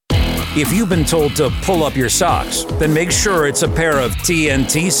If you've been told to pull up your socks, then make sure it's a pair of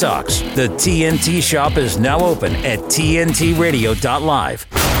TNT socks. The TNT shop is now open at tntradio.live.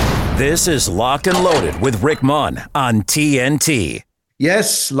 This is Locked and Loaded with Rick Munn on TNT.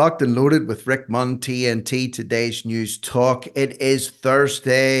 Yes, Locked and Loaded with Rick Munn, TNT, today's news talk. It is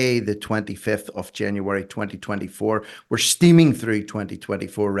Thursday, the 25th of January, 2024. We're steaming through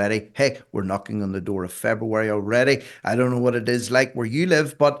 2024 already. Hey, we're knocking on the door of February already. I don't know what it is like where you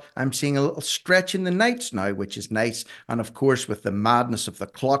live, but I'm seeing a little stretch in the nights now, which is nice. And of course, with the madness of the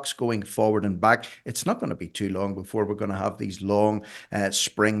clocks going forward and back, it's not going to be too long before we're going to have these long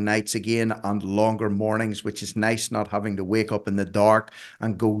spring nights again and longer mornings, which is nice, not having to wake up in the dark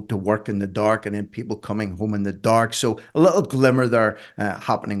and go to work in the dark and then people coming home in the dark. So a little glimmer there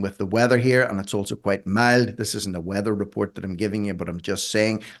happening with the weather here, and it's also quite mild. This isn't a weather report that I'm giving you, but I'm just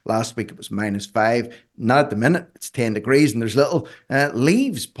saying last week it was -5. Now at the minute it's 10 degrees and there's little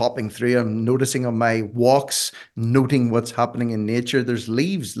leaves popping through. I'm noticing on my walks, noting what's happening in nature. There's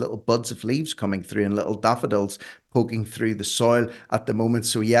leaves, little buds of leaves coming through and little daffodils poking through the soil at the moment.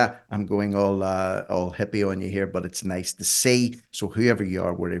 So yeah, I'm going all hippie on you here, but it's nice to see. So whoever you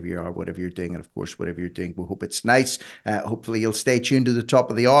are, wherever you are, whatever you're doing, and of course, whatever you're doing, we hope it's nice. Hopefully you'll stay tuned to the top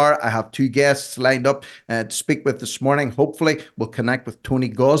of the hour. I have 2 guests lined up to speak with this morning. Hopefully we'll connect with Tony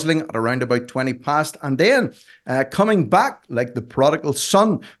Gosling at around about 20 past. And then coming back like the prodigal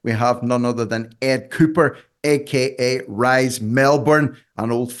son, we have none other than Ed Cooper, aka Rise Melbourne,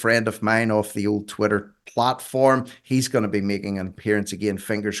 an old friend of mine off the old Twitter platform. He's going to be making an appearance again,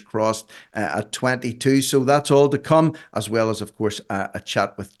 fingers crossed, at 22. So that's all to come, as well as, of course, a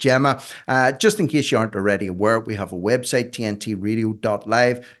chat with Gemma. Just in case you aren't already aware, we have a website,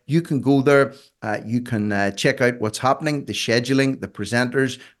 tntradio.live. You can go there. You can check out what's happening, the scheduling, the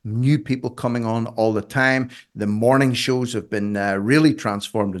presenters, new people coming on all the time. The morning shows have been really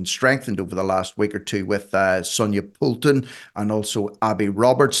transformed and strengthened over the last week or two with Sonia Poulton and also Abby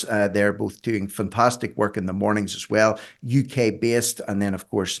Roberts. They're both doing fantastic work in the mornings as well, UK based. And then, of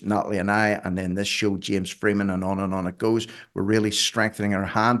course, Natalie and I, and then this show, James Freeman, and on it goes. We're really strengthening our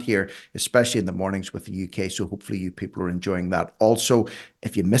hand here, especially in the mornings with the UK. So hopefully you people are enjoying that. Also,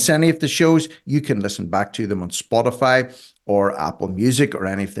 if you miss any of the shows, you can listen back to them on Spotify or Apple Music or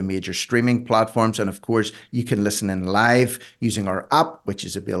any of the major streaming platforms. And of course, you can listen in live using our app, which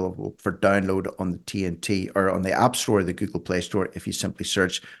is available for download on the TNT or on the App Store or the Google Play Store if you simply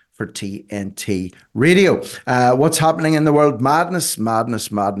search for TNT Radio. What's happening in the world? Madness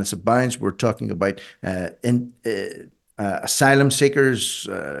abounds. We're talking about asylum seekers,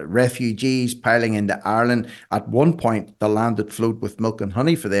 refugees piling into Ireland. At one point, the land that flowed with milk and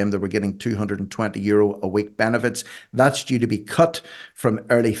honey for them, they were getting €220 a week benefits. That's due to be cut from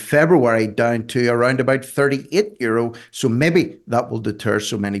early February down to around about €38. So maybe that will deter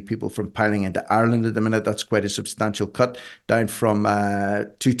so many people from piling into Ireland at the minute. That's quite a substantial cut, down from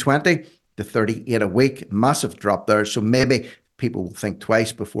 220 to 38 a week. Massive drop there. So maybe people will think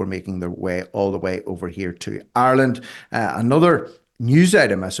twice before making their way all the way over here to Ireland. Another news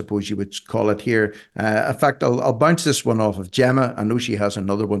item, I suppose you would call it here. In fact, I'll bounce this one off of Gemma. I know she has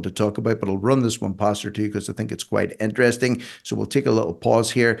another one to talk about, but I'll run this one past her too because I think it's quite interesting. So we'll take a little pause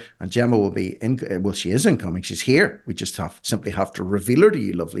here, and Gemma will be in. Well, she is incoming. She's here. We just simply have to reveal her to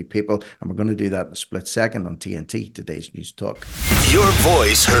you, lovely people, and we're going to do that in a split second on TNT, today's news talk. Your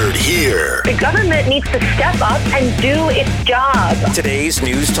voice heard here. The government needs to step up and do its job. Today's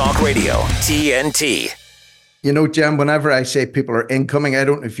news talk radio, TNT. You know, Jem, whenever I say people are incoming, I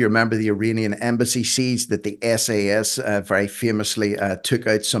don't know if you remember the Iranian embassy siege that the SAS very famously took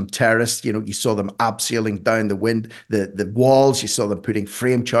out some terrorists. You know, you saw them abseiling down the walls. You saw them putting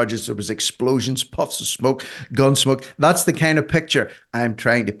frame charges. There was explosions, puffs of smoke, gun smoke. That's the kind of picture I'm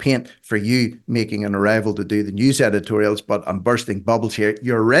trying to paint for you making an arrival to do the news editorials, but I'm bursting bubbles here.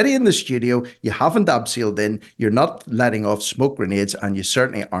 You're already in the studio. You haven't abseiled in. You're not letting off smoke grenades, and you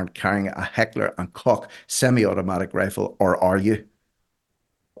certainly aren't carrying a Heckler and Koch semi-automatic rifle, or are you?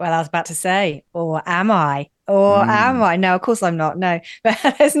 Well, I was about to say, or am I? Am I? No, of course I'm not. No, but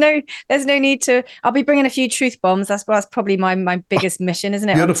there's no need to. I'll be bringing a few truth bombs. That's probably my biggest mission, isn't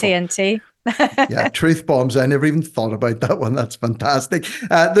it? Beautiful. On TNT. Yeah, truth bombs. I never even thought about that one. That's fantastic.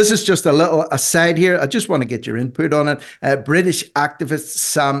 This is just a little aside here. I just want to get your input on it. British activist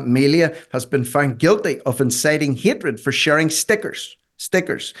Sam Melia has been found guilty of inciting hatred for sharing stickers.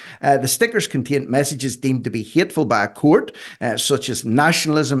 stickers. The stickers contain messages deemed to be hateful by a court, such as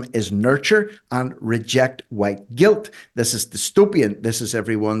nationalism is nurture and reject white guilt. This is dystopian. This is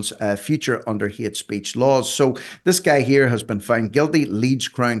everyone's future under hate speech laws. So this guy here has been found guilty. Leeds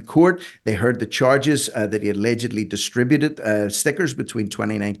Crown Court, they heard the charges that he allegedly distributed stickers between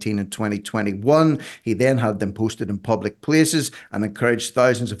 2019 and 2021. He then had them posted in public places and encouraged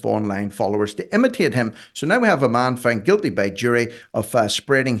thousands of online followers to imitate him. So now we have a man found guilty by jury of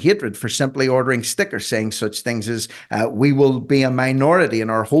spreading hatred for simply ordering stickers saying such things as we will be a minority in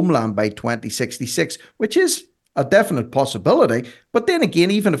our homeland by 2066, which is a definite possibility. But then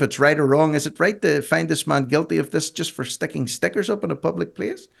again, even if it's right or wrong, is it right to find this man guilty of this just for sticking stickers up in a public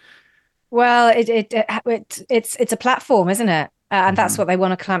place? Well, it's a platform, isn't it? And that's what they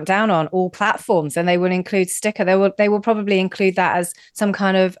want to clamp down on, all platforms, and they will include sticker. They will probably include that as some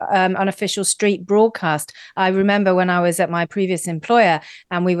kind of unofficial street broadcast. I remember when I was at my previous employer,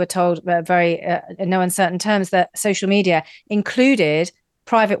 and we were told very in no uncertain terms that social media included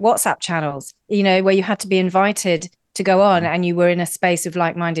private WhatsApp channels, where you had to be invited to go on and you were in a space of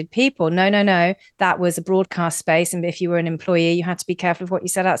like-minded people. No. That was a broadcast space. And if you were an employee, you had to be careful of what you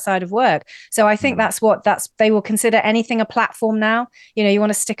said outside of work. So I think they will consider anything a platform now. You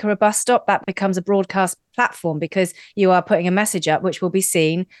want to sticker a bus stop, that becomes a broadcast platform because you are putting a message up which will be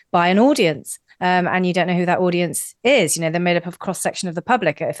seen by an audience. And you don't know who that audience is. They're made up of cross-section of the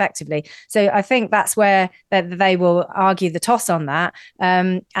public, effectively. So I think that's where they will argue the toss on that,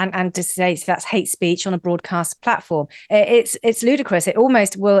 and to say that's hate speech on a broadcast platform. It's ludicrous. It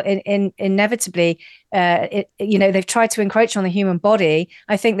almost will inevitably. They've tried to encroach on the human body.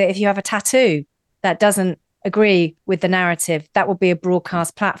 I think that if you have a tattoo that doesn't agree with the narrative, that will be a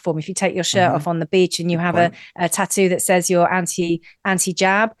broadcast platform. If you take your shirt off on the beach and you have a tattoo that says you're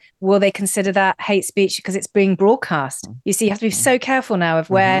anti-jab, will they consider that hate speech because it's being broadcast? You see, you have to be so careful now of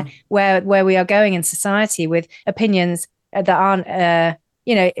where we are going in society with opinions that aren't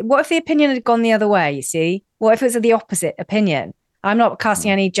what if the opinion had gone the other way? You see, what if it was the opposite opinion? I'm not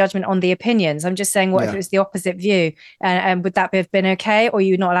casting any judgment on the opinions. I'm just saying, what if it was the opposite view? And would that have been okay? Or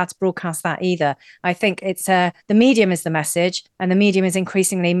you're not allowed to broadcast that either? I think it's the medium is the message, and the medium is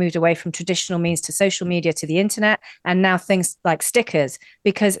increasingly moved away from traditional means to social media to the internet, and now things like stickers,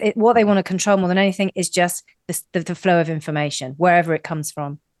 because what they want to control more than anything is just the flow of information, wherever it comes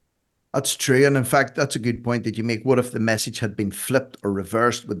from. That's true. And in fact, that's a good point that you make. What if the message had been flipped or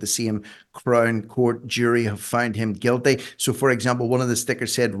reversed? Would the same Crown Court jury have found him guilty? So, for example, one of the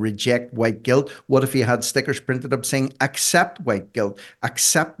stickers said, reject white guilt. What if he had stickers printed up saying, accept white guilt,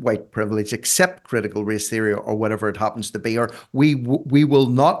 accept white privilege, accept critical race theory, or whatever it happens to be? Or we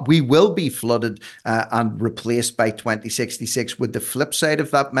will be flooded and replaced by 2066. Would the flip side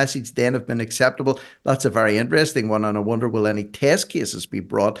of that message then have been acceptable? That's a very interesting one. And I wonder, will any test cases be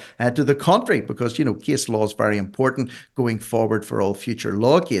brought to the contrary? Because, case law is very important going forward for all future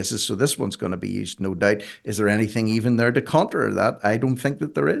law cases. So this one's going to be used, no doubt. Is there anything even there to counter that? I don't think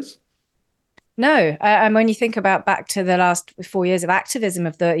that there is. No, and when you think about back to the last 4 years of activism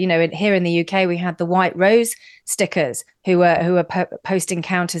of here in the UK, we had the White Rose stickers who were posting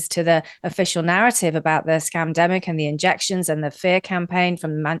counters to the official narrative about the scamdemic and the injections and the fear campaign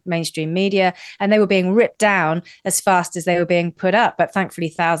from mainstream media, and they were being ripped down as fast as they were being put up. But thankfully,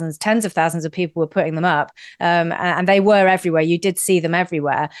 tens of thousands of people were putting them up, and they were everywhere. You did see them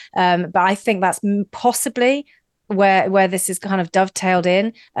everywhere. But I think that's possibly where this is kind of dovetailed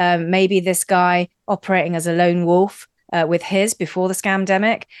in. Maybe this guy operating as a lone wolf with his before the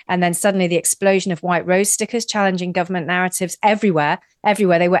scamdemic, and then suddenly the explosion of White Rose stickers challenging government narratives everywhere. They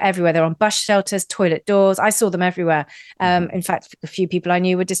were everywhere. They're on bus shelters, toilet doors. I saw them everywhere. In fact, a few people I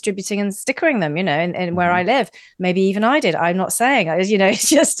knew were distributing and stickering them, in where I live. Maybe even I did. I'm not saying,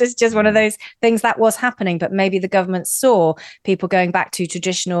 it's just one of those things that was happening. But maybe the government saw people going back to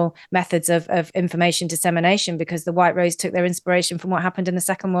traditional methods of information dissemination, because the White Rose took their inspiration from what happened in the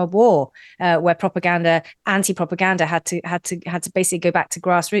Second World War, where anti-propaganda had to basically go back to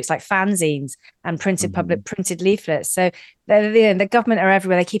grassroots, like fanzines and printed leaflets. So the government are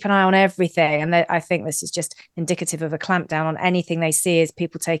everywhere. They keep an eye on everything. And I think this is just indicative of a clampdown on anything they see as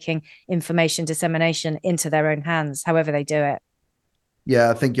people taking information dissemination into their own hands, however they do it.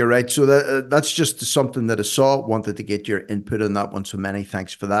 Yeah, I think you're right. So that's just something that I saw. Wanted to get your input on that one. So many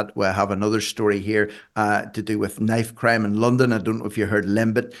thanks for that. We have another story here to do with knife crime in London. I don't know if you heard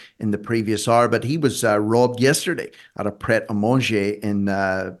Limbit in the previous hour, but he was robbed yesterday at a Pret-a-Manger in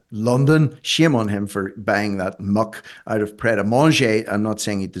London. Shame on him for buying that muck out of Pret-a-Manger. I'm not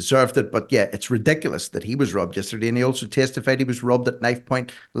saying he deserved it, but yeah, it's ridiculous that he was robbed yesterday. And he also testified he was robbed at knife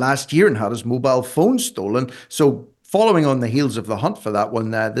point last year and had his mobile phone stolen. So following on the heels of the hunt for that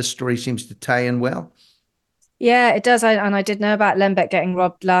one, this story seems to tie in well. Yeah, it does. I did know about Lembeck getting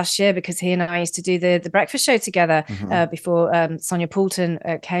robbed last year because he and I used to do the breakfast show together before Sonia Poulton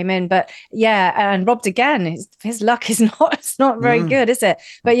came in. But yeah, and robbed again. His luck is it's not very good, is it?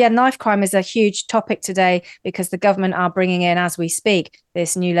 But yeah, knife crime is a huge topic today because the government are bringing in, as we speak,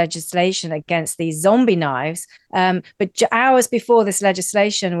 this new legislation against these zombie knives. But hours before this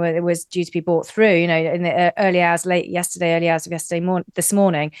legislation was due to be brought through, in the early hours of yesterday this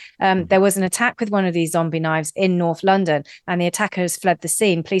morning, there was an attack with one of these zombie knives in North London, and the attacker has fled the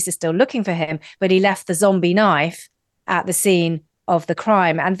scene. Police are still looking for him, but he left the zombie knife at the scene of the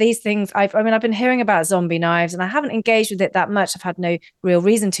crime. And these things, I've been hearing about zombie knives and I haven't engaged with it that much. I've had no real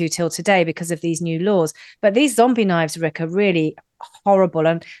reason to till today because of these new laws. But these zombie knives, Rick, are really horrible.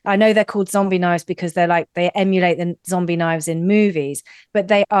 And I know they're called zombie knives because they emulate the zombie knives in movies, but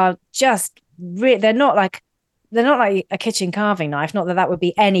they are just they're not like a kitchen carving knife. Not that that would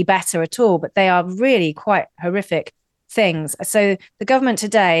be any better at all, but they are really quite horrific things. So the government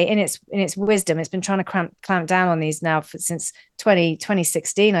today, in its wisdom, it's been trying to clamp down on these now since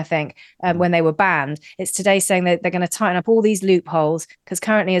 2016, I think, when they were banned. It's today saying that they're going to tighten up all these loopholes because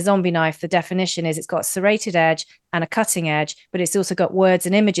currently a zombie knife, the definition is it's got a serrated edge and a cutting edge, but it's also got words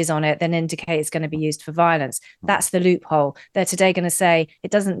and images on it that indicate it's going to be used for violence. That's the loophole. They're today going to say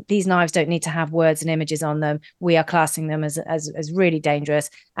these knives don't need to have words and images on them. We are classing them as really dangerous,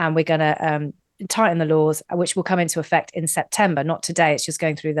 and we're going to tighten the laws, which will come into effect in September, not today. It's just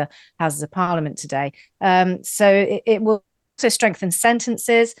going through the Houses of Parliament today. So it will also strengthen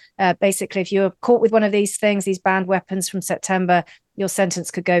sentences. Basically, if you're caught with one of these things, these banned weapons from September, your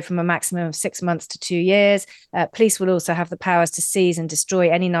sentence could go from a maximum of 6 months to 2 years. Police will also have the powers to seize and destroy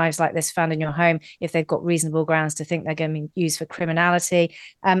any knives like this found in your home if they've got reasonable grounds to think they're going to be used for criminality.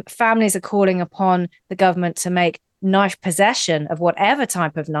 Families are calling upon the government to make knife possession of whatever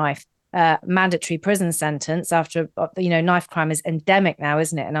type of knife mandatory prison sentence after, knife crime is endemic now,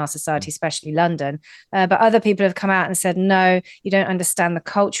 isn't it, in our society, especially London. But other people have come out and said, no, you don't understand the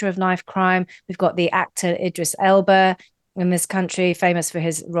culture of knife crime. We've got the actor Idris Elba in this country, famous for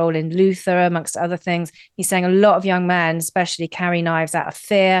his role in Luther, amongst other things. He's saying a lot of young men, especially, carry knives out of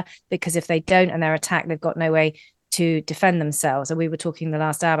fear because if they don't and they're attacked, they've got no way to defend themselves. And we were talking the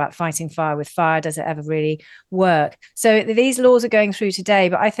last hour about fighting fire with fire. Does it ever really work? So these laws are going through today.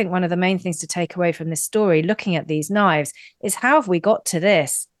 But I think one of the main things to take away from this story, looking at these knives, is how have we got to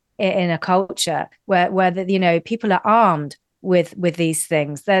this in a culture where people are armed with these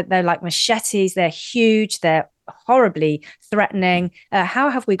things? They're like machetes. They're huge. They're horribly threatening. How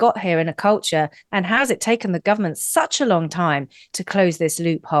have we got here in a culture, and how has it taken the government such a long time to close this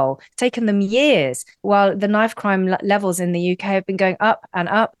loophole? It's taken them years, while the knife crime levels in the UK have been going up and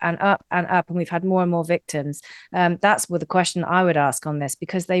up and up and up, and we've had more and more victims. That's the question I would ask on this,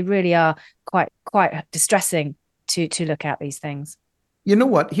 because they really are quite distressing to look at these things. You know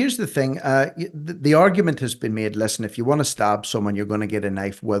what? Here's the thing. The argument has been made, listen, if you want to stab someone, you're going to get a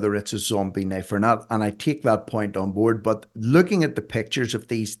knife, whether it's a zombie knife or not. And I take that point on board. But looking at the pictures of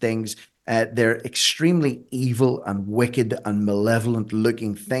these things, they're extremely evil and wicked and malevolent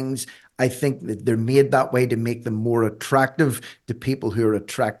looking things. I think that they're made that way to make them more attractive to people who are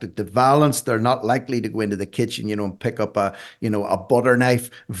attracted to violence. They're not likely to go into the kitchen, and pick up a butter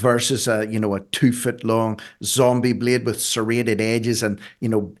knife versus a 2 foot long zombie blade with serrated edges and,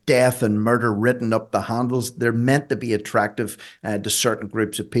 death and murder written up the handles. They're meant to be attractive to certain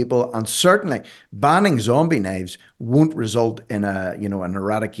groups of people. And certainly banning zombie knives won't result in an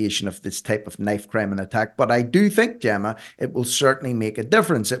eradication of this type of knife crime and attack. But I do think, Gemma, it will certainly make a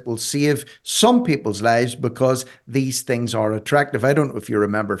difference. It will save some people's lives because these things are attractive. I don't know if you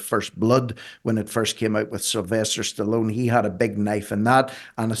remember First Blood when it first came out with Sylvester Stallone. He had a big knife in that.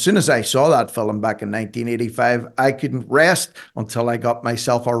 And as soon as I saw that film back in 1985, I couldn't rest until I got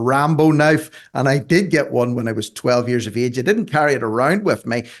myself a Rambo knife. And I did get one when I was 12 years of age. I didn't carry it around with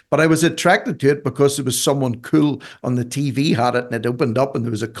me, but I was attracted to it because there was someone cool on the TV had it, and it opened up and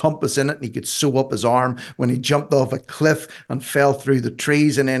there was a compass in it, and he could sew up his arm when he jumped off a cliff and fell through the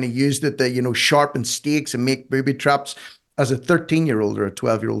trees, and then he used it to, sharpen stakes and make booby traps. As a 13-year-old or a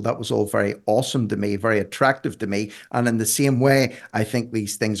 12-year-old, that was all very awesome to me, very attractive to me. And in the same way, I think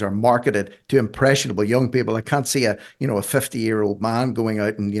these things are marketed to impressionable young people. I can't see a 50-year-old man going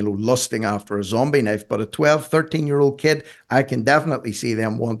out and, lusting after a zombie knife, but a 12, 13-year-old kid, I can definitely see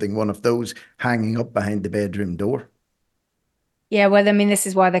them wanting one of those hanging up behind the bedroom door. Yeah, well, I mean, this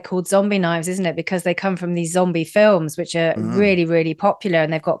is why they're called zombie knives, isn't it? Because they come from these zombie films, which are really, really popular,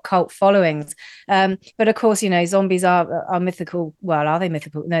 and they've got cult followings. But of course, zombies are mythical. Well, are they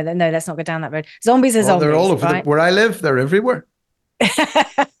mythical? No, let's not go down that road. Zombies are zombies. They're all over right? where I live. They're everywhere.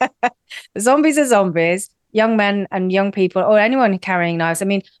 Zombies are zombies. Young men and young people, or anyone carrying knives. I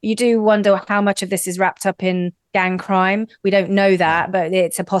mean, you do wonder how much of this is wrapped up in gang crime. We don't know that, but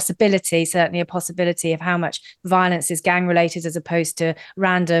it's a possibility, certainly a possibility of how much violence is gang related as opposed to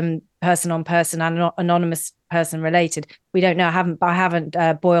random person on person and anonymous person related. We don't know. I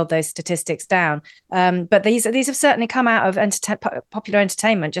haven't boiled those statistics down. But these have certainly come out of popular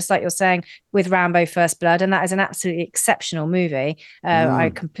entertainment, just like you're saying with Rambo: First Blood, and that is an absolutely exceptional movie.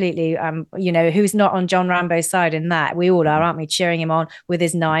 I completely, who's not on John Rambo's side in that? We all are, aren't we? Cheering him on with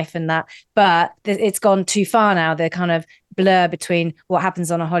his knife and that. But it's gone too far now. The kind of blur between what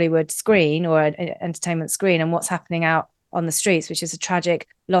happens on a Hollywood screen or an entertainment screen and what's happening out on the streets, which is a tragic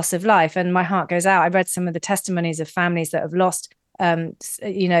loss of life. And my heart goes out. I read some of the testimonies of families that have lost,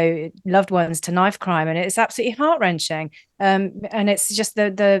 loved ones to knife crime, and it's absolutely heart-wrenching. And it's just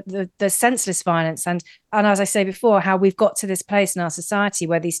the senseless violence. And as I say before, how we've got to this place in our society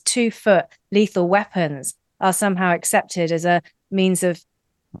where these 2-foot lethal weapons are somehow accepted as a means of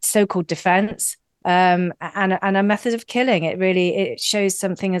so-called defense and a method of killing. It shows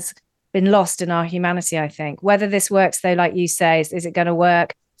something has been lost in our humanity, I think. Whether this works, though, like you say, is it going to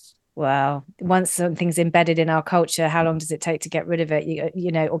work? Well, once something's embedded in our culture, how long does it take to get rid of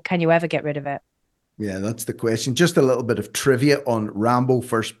it? Or can you ever get rid of it? Yeah, that's the question. Just a little bit of trivia on Rambo: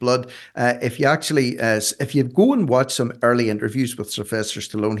 First Blood. If you go and watch some early interviews with Sylvester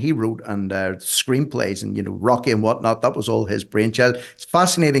Stallone, he wrote and screenplays and, Rocky and whatnot. That was all his brainchild. It's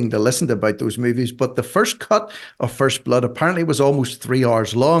fascinating to listen to about those movies. But the first cut of First Blood apparently was almost 3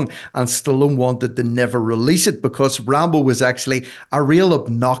 hours long, and Stallone wanted to never release it because Rambo was actually a real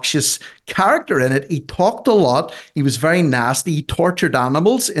obnoxious character in it. He talked a lot. He was very nasty. He tortured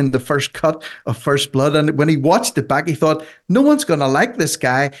animals in the first cut of First Blood. And when he watched it back, he thought, no one's going to like this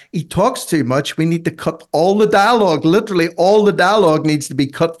guy. He talks too much. We need to cut all the dialogue. Literally all the dialogue needs to be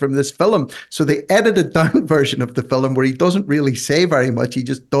cut from this film. So the edited down version of the film, where he doesn't really say very much, he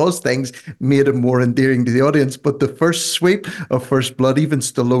just does things, made him more endearing to the audience. But the first sweep of First Blood, even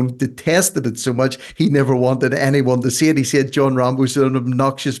Stallone detested it so much, he never wanted anyone to see it. He said John Rambo's an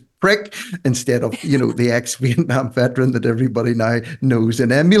obnoxious prick instead of, the ex-Vietnam veteran that everybody now knows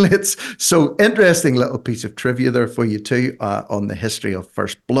and emulates. So interesting little piece of trivia there for you too on the history of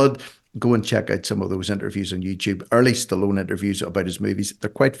First Blood. Go and check out some of those interviews on YouTube, early Stallone interviews about his movies. They're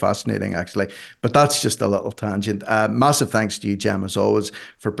quite fascinating, actually. But that's just a little tangent. Massive thanks to you, Jem, as always,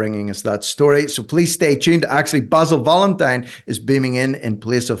 for bringing us that story. So please stay tuned. Actually, Basil Valentine is beaming in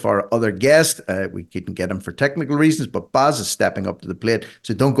place of our other guest. We couldn't get him for technical reasons, but Baz is stepping up to the plate.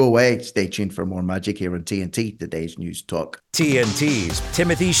 So don't go away. Stay tuned for more magic here on TNT, today's News Talk. TNT's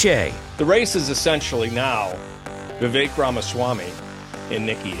Timothy Shea. The race is essentially now Vivek Ramaswamy and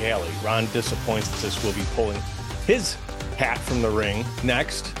Nikki Haley. Ron DeSantis will be pulling his hat from the ring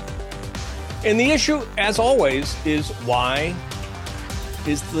next. And the issue, as always, is why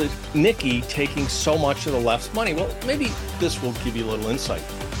is the Nikki taking so much of the left's money? Well, maybe this will give you a little insight.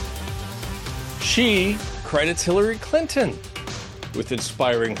 She credits Hillary Clinton with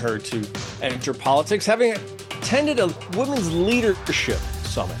inspiring her to enter politics, having attended a women's leadership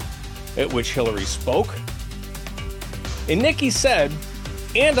summit at which Hillary spoke. And Nikki said,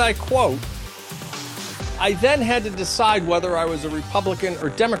 and I quote, "I then had to decide whether I was a Republican or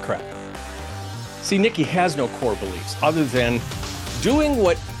Democrat." See, Nikki has no core beliefs other than doing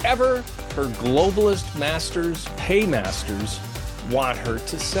whatever her globalist masters, paymasters, want her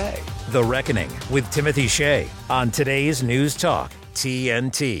to say. The Reckoning with Timothy Shea on today's News Talk,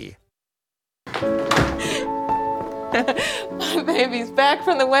 TNT. My baby's back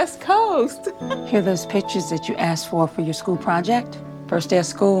from the West Coast. Here are those pictures that you asked for your school project? First day of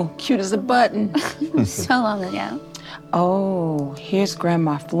school, cute as a button. So long ago. Oh, here's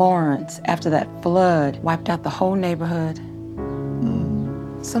Grandma Florence after that flood wiped out the whole neighborhood.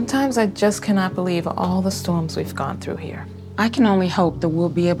 Sometimes I just cannot believe all the storms we've gone through here. I can only hope that we'll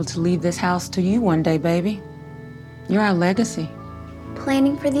be able to leave this house to you one day, baby. You're our legacy.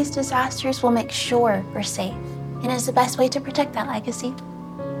 Planning for these disasters will make sure we're safe, and is the best way to protect that legacy.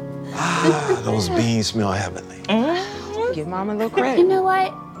 Those beans smell heavenly. Give Mom a little credit. You know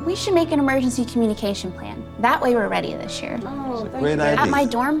what? We should make an emergency communication plan. That way we're ready this year. Oh, Great idea. At my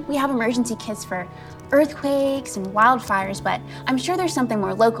dorm, we have emergency kits for earthquakes and wildfires, but I'm sure there's something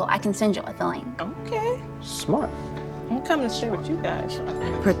more local I can send you with the link. Okay. Smart. I'm coming to share with you guys.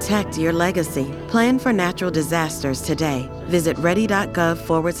 Protect your legacy. Plan for natural disasters today. Visit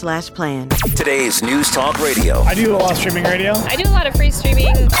ready.gov/plan. Today's News Talk Radio. I do a lot of streaming radio. I do a lot of free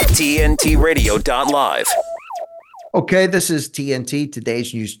streaming. TNTRadio.live. Okay, this is TNT,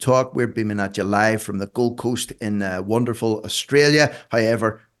 Today's News Talk. We're beaming at you live from the Gold Coast in wonderful Australia.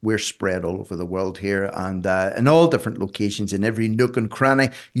 However, we're spread all over the world here and in all different locations, in every nook and cranny.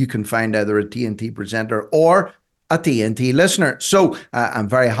 You can find either a TNT presenter or a TNT listener. So I'm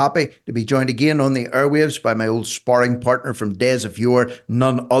very happy to be joined again on the airwaves by my old sparring partner from days of yore,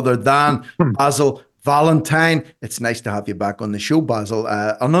 none other than Basil Valentine. It's nice to have you back on the show, Basil.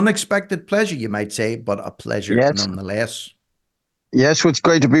 An unexpected pleasure, you might say, but a pleasure nonetheless. Yes, it's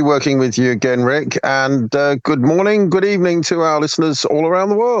great to be working with you again, Rick. And good morning, good evening to our listeners all around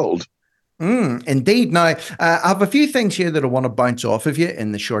the world. Indeed. Now, I have a few things here that I want to bounce off of you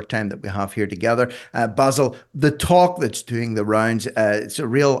in the short time that we have here together. Basil, the talk that's doing the rounds, it's a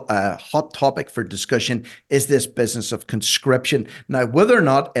real hot topic for discussion, is this business of conscription. Now, whether or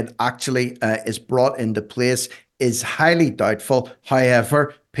not it actually is brought into place is highly doubtful.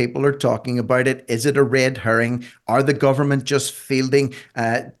 However, people are talking about it. Is it a red herring? Are the government just fielding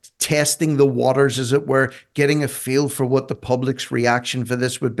testing the waters, as it were, getting a feel for what the public's reaction for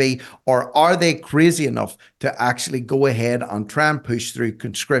this would be? Or are they crazy enough to actually go ahead and try and push through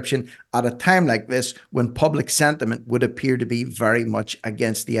conscription at a time like this when public sentiment would appear to be very much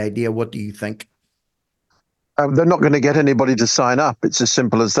against the idea? What do you think? They're not going to get anybody to sign up. It's as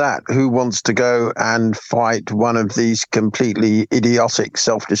simple as that. Who wants to go and fight one of these completely idiotic,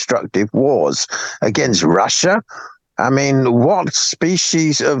 self-destructive wars against Russia? I mean, what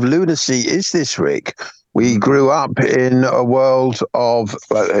species of lunacy is this, Rick? We grew up in a world of,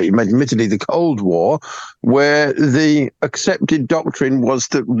 admittedly, the Cold War, where the accepted doctrine was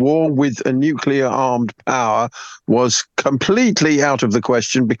that war with a nuclear-armed power was completely out of the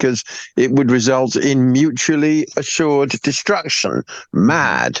question because it would result in mutually assured destruction.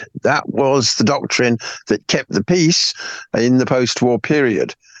 Mad. That was the doctrine that kept the peace in the post-war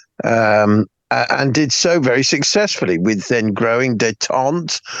period. And did so very successfully, with then growing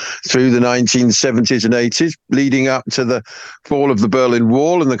détente through the 1970s and 80s, leading up to the fall of the Berlin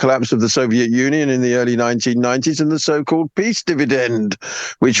Wall and the collapse of the Soviet Union in the early 1990s, and the so-called peace dividend,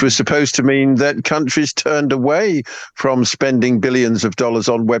 which was supposed to mean that countries turned away from spending billions of dollars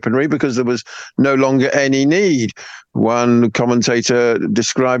on weaponry because there was no longer any need. One commentator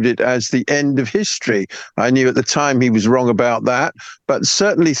described it as the end of history. I knew at the time he was wrong about that, but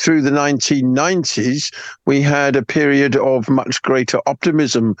certainly through the 1990s, we had a period of much greater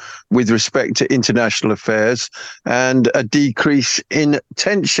optimism with respect to international affairs and a decrease in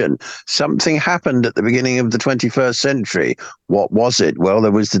tension. Something happened at the beginning of the 21st century. What was it? Well, there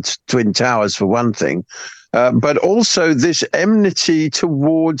was the Twin Towers, for one thing. But also this enmity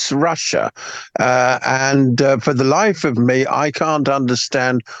towards Russia. And for the life of me, I can't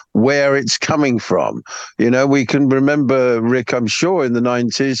understand where it's coming from. You know, we can remember, Rick, I'm sure, in the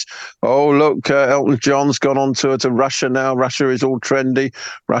 90s, oh, look, Elton John's gone on tour to Russia now. Russia is all trendy.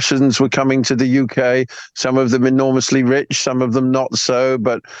 Russians were coming to the UK, some of them enormously rich, some of them not so.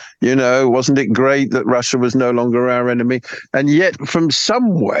 But, you know, wasn't it great that Russia was no longer our enemy? And yet from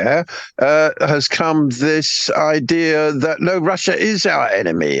somewhere has come this idea that no, Russia is our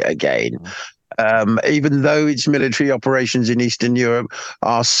enemy again. Even though its military operations in Eastern Europe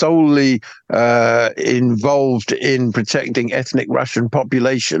are solely involved in protecting ethnic Russian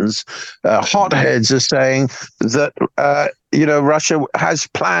populations, hotheads are saying that Russia has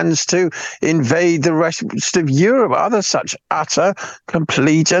plans to invade the rest of Europe. Other such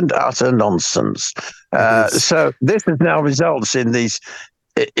complete and utter nonsense. So this now results in these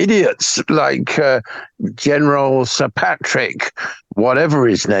idiots like General Sir Patrick, whatever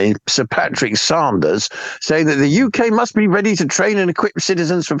his name, Sir Patrick Sanders, saying that the UK must be ready to train and equip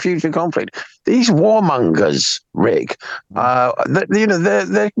citizens for future conflict. These warmongers, Rick,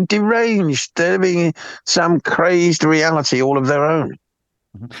 they're deranged. They're living some crazed reality all of their own.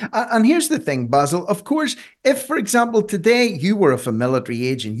 And here's the thing, Basil. Of course, if, for example, today you were of a military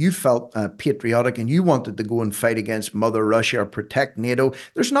age and you felt patriotic and you wanted to go and fight against Mother Russia or protect NATO,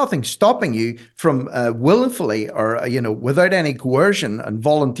 there's nothing stopping you from willfully or, without any coercion and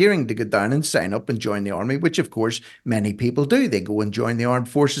volunteering to go down and sign up and join the army, which, of course, many people do. They go and join the armed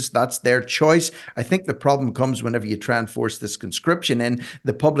forces. That's their choice. I think the problem comes whenever you try and force this conscription in.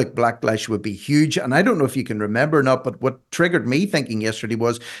 The public backlash would be huge. And I don't know if you can remember or not, but what triggered me thinking yesterday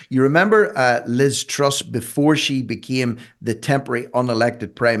was. You remember Liz Truss before she became the temporary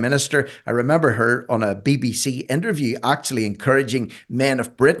unelected Prime Minister? I remember her on a BBC interview actually encouraging men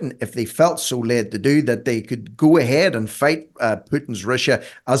of Britain, if they felt so led to do, that they could go ahead and fight Putin's Russia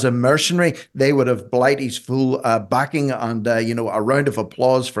as a mercenary. They would have Blighty's full backing and, a round of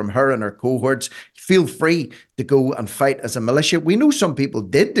applause from her and her cohorts. Feel free to go and fight as a militia. We know some people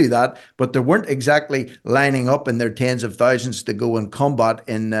did do that, but they weren't exactly lining up in their tens of thousands to go and combat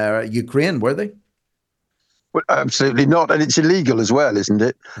in Ukraine, were they? Well, absolutely not. And it's illegal as well, isn't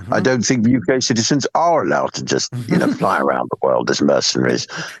it? I don't think UK citizens are allowed to just, fly around the world as mercenaries.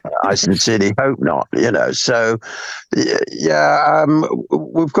 I sincerely hope not, So,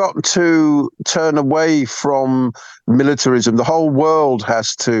 we've got to turn away from militarism. The whole world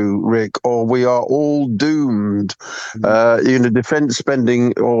has to, Rick, or we are all doomed. Defense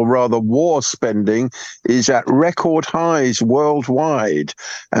spending, or rather war spending, is at record highs worldwide.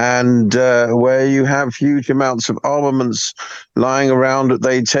 And where you have huge amounts of armaments lying around,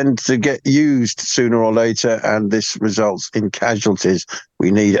 they tend to get used sooner or later, and this results in casualties.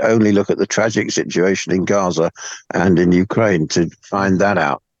 We need only look at the tragic situation in Gaza and in Ukraine to find that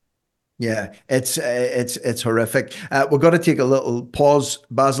out. Yeah, it's horrific. We're going to take a little pause,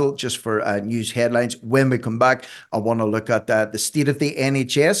 Basil, just for news headlines. When we come back, I want to look at the state of the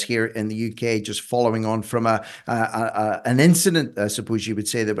NHS here in the UK, just following on from an incident, I suppose you would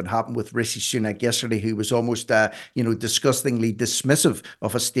say, that would happen with Rishi Sunak yesterday, who was almost, disgustingly dismissive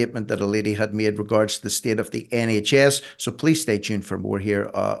of a statement that a lady had made regards to the state of the NHS. So please stay tuned for more here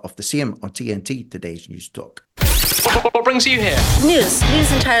of the same on TNT, today's News Talk. What brings you here? News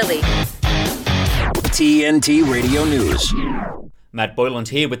entirely. TNT Radio News. Matt Boyland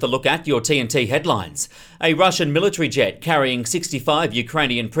here with a look at your TNT headlines. A Russian military jet carrying 65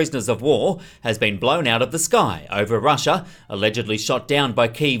 Ukrainian prisoners of war has been blown out of the sky over Russia, allegedly shot down by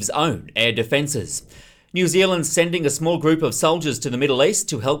Kyiv's own air defences. New Zealand's sending a small group of soldiers to the Middle East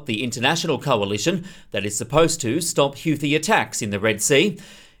to help the international coalition that is supposed to stop Houthi attacks in the Red Sea.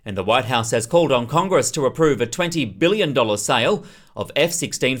 And the White House has called on Congress to approve a $20 billion sale of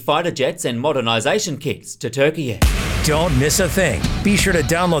F-16 fighter jets and modernisation kits to Turkey. Don't miss a thing. Be sure to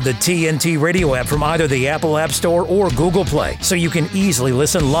download the TNT Radio app from either the Apple App Store or Google Play so you can easily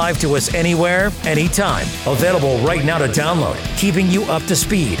listen live to us anywhere, anytime. Available right now to download, keeping you up to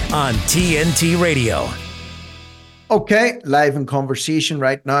speed on TNT Radio. Okay, live in conversation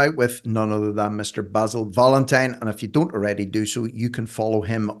right now with none other than Mr. Basil Valentine. And if you don't already do so, you can follow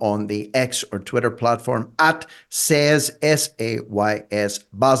him on the X or Twitter platform at Says, S-A-Y-S,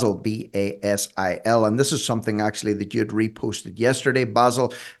 Basil, B-A-S-I-L. And this is something actually that you had reposted yesterday,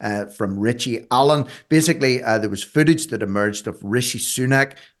 Basil, from Richie Allen. Basically, there was footage that emerged of Rishi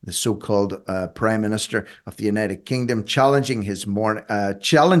Sunak, the so-called Prime Minister of the United Kingdom, challenged this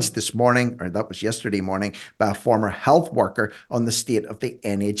morning, or that was yesterday morning, by a former health worker on the state of the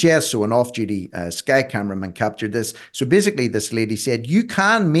NHS. So an off-duty Sky cameraman captured this. So basically this lady said, you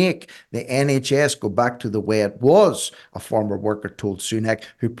can make the NHS go back to the way it was, a former worker told Sunak,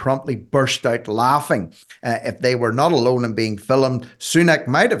 who promptly burst out laughing. If they were not alone in being filmed, Sunak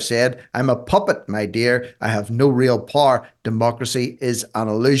might have said, I'm a puppet, my dear. I have no real power. Democracy is an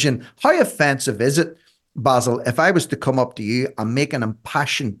illusion. How offensive is it, Basil, if I was to come up to you and make an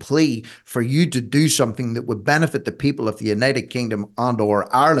impassioned plea for you to do something that would benefit the people of the United Kingdom and or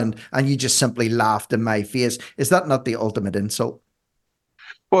Ireland, and you just simply laughed in my face? Is that not the ultimate insult?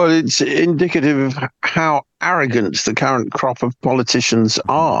 Well, it's indicative of how arrogant the current crop of politicians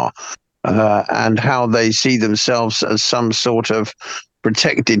are, and how they see themselves as some sort of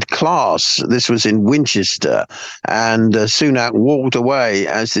protected class. This was in Winchester, and Sunak walked away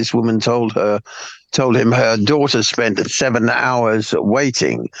as this woman told him her daughter spent 7 hours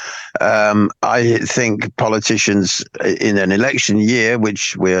waiting. I think politicians in an election year,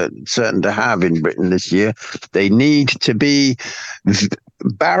 which we're certain to have in Britain this year, they need to be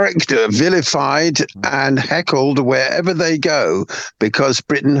barracked, vilified, and heckled wherever they go, because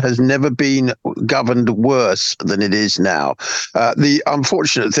Britain has never been governed worse than it is now. The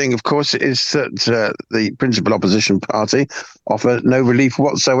unfortunate thing, of course, is that the principal opposition party offer no relief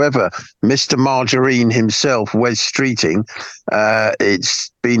whatsoever. Mr. Margarine himself, Wes Streeting,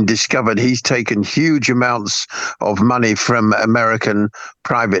 it's been discovered he's taken huge amounts of money from American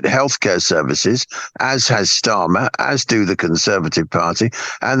private healthcare services, as has Starmer, as do the Conservative Party,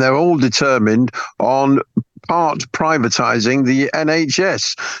 and they're all determined on part privatising the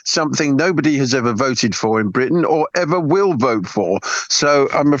NHS, something nobody has ever voted for in Britain or ever will vote for. So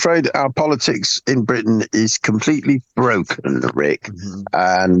I'm afraid our politics in Britain is completely broken, Rick. Mm-hmm.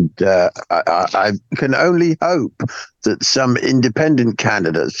 And I can only hope that some independent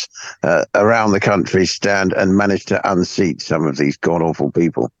candidates around the country stand and manage to unseat some of these god-awful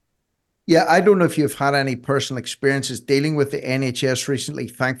people. Yeah, I don't know if you've had any personal experiences dealing with the NHS recently.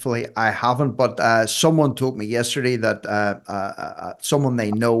 Thankfully, I haven't. But someone told me yesterday that someone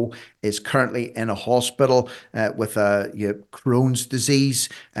they know is currently in a hospital with Crohn's disease.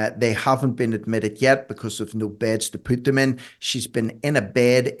 They haven't been admitted yet because of no beds to put them in. She's been in a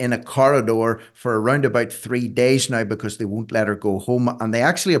bed in a corridor for around about 3 days now because they won't let her go home. And they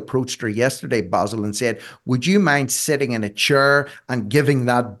actually approached her yesterday, Basil, and said, would you mind sitting in a chair and giving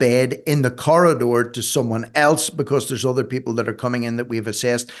that bed in the corridor to someone else, because there's other people that are coming in that we've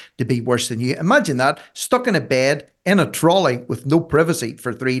assessed to be worse than you. Imagine that, stuck in a bed in a trolley with no privacy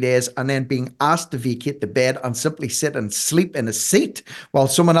for 3 days and then being asked to vacate the bed and simply sit and sleep in a seat while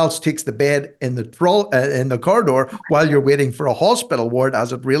someone else takes the bed in the corridor while you're waiting for a hospital ward.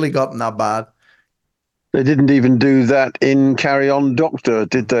 Has it really gotten that bad? They didn't even do that in Carry On Doctor,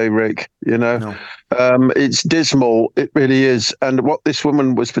 did they, Rick? You know, no. It's dismal. It really is. And what this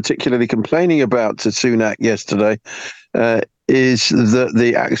woman was particularly complaining about to Sunak yesterday is that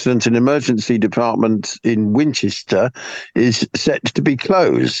the Accident and Emergency Department in Winchester is set to be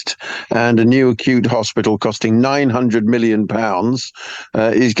closed, and a new acute hospital costing £900 million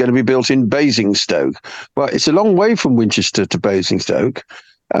is going to be built in Basingstoke. Well, it's a long way from Winchester to Basingstoke,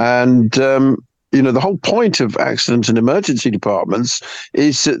 and the whole point of accident and emergency departments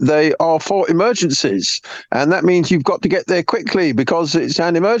is that they are for emergencies. And that means you've got to get there quickly because it's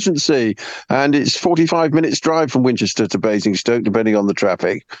an emergency. And it's 45 minutes drive from Winchester to Basingstoke, depending on the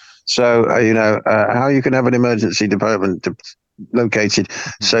traffic. So, how you can have an emergency department located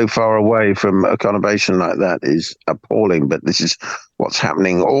so far away from a conurbation like that is appalling. But this is what's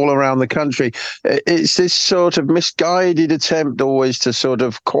happening all around the country. It's this sort of misguided attempt always to sort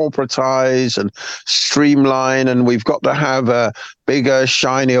of corporatize and streamline, and we've got to have a bigger,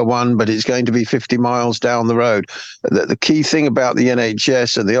 shinier one, but it's going to be 50 miles down the road. The key thing about the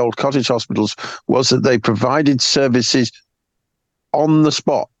NHS and the old cottage hospitals was that they provided services on the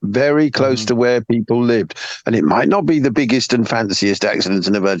spot, very close to where people lived. And it might not be the biggest and fanciest accident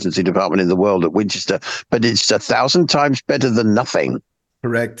and emergency department in the world at Winchester, but it's 1,000 times better than nothing.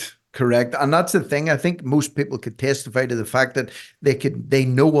 Correct. And that's the thing. I think most people could testify to the fact that they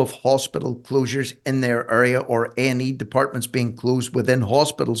know of hospital closures in their area or A&E departments being closed within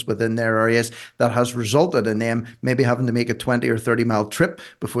hospitals within their areas that has resulted in them maybe having to make a 20 or 30 mile trip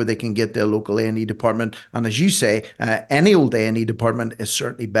before they can get their local A&E department. And as you say, any old A&E department is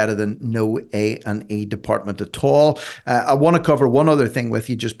certainly better than no A&E department at all. I want to cover one other thing with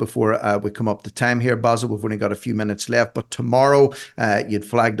you just before we come up to time here, Basil. We've only got a few minutes left, but tomorrow you'd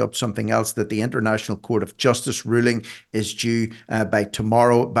flagged up something else, that the International Court of Justice ruling is due by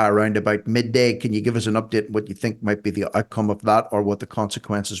tomorrow by around about midday. Can you give us an update on what you think might be the outcome of that, or what the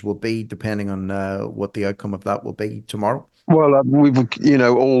consequences will be depending on what the outcome of that will be tomorrow? Well, we've,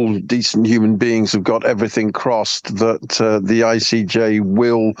 all decent human beings have got everything crossed that the ICJ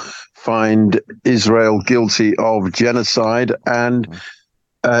will find Israel guilty of genocide and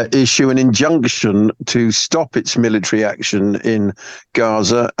issue an injunction to stop its military action in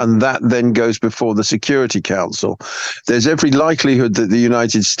Gaza, and that then goes before the Security Council. There's every likelihood that the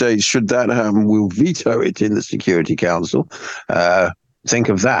United States, should that happen, will veto it in the Security Council. Think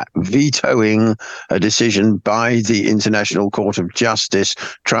of that, vetoing a decision by the International Court of Justice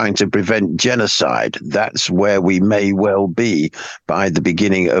trying to prevent genocide. That's where we may well be by the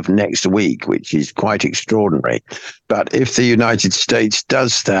beginning of next week, which is quite extraordinary. But if the United States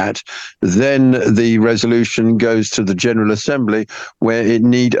does that, then the resolution goes to the General Assembly, where it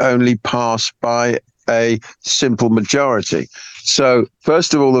need only pass by a simple majority. So,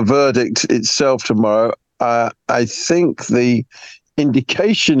 first of all, the verdict itself tomorrow, I think the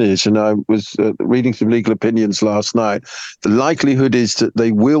indication is, and I was reading some legal opinions last night, the likelihood is that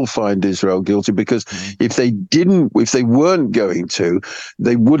they will find Israel guilty, because if they weren't going to,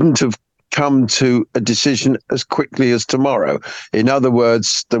 they wouldn't have come to a decision as quickly as tomorrow. In other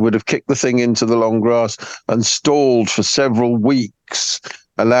words, they would have kicked the thing into the long grass and stalled for several weeks,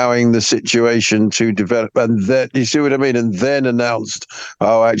 allowing the situation to develop, and then, you see what I mean, and then announced,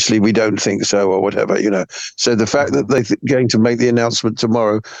 oh, actually, we don't think so, or whatever, So the fact that they're going to make the announcement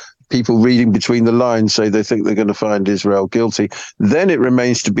tomorrow, people reading between the lines say they think they're going to find Israel guilty. Then it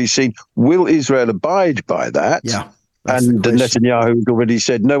remains to be seen, will Israel abide by that? Yeah. And Netanyahu has already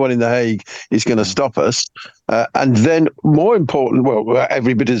said no one in The Hague is going to stop us. And then more important, well,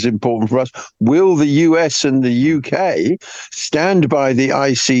 every bit as important for us, will the US and the UK stand by the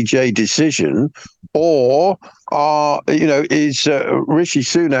ICJ decision, or is Rishi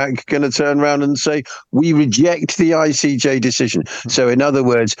Sunak going to turn around and say, we reject the ICJ decision? So in other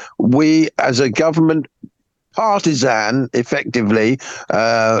words, we as a government partisan, effectively,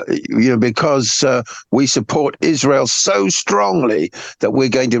 because we support Israel so strongly that we're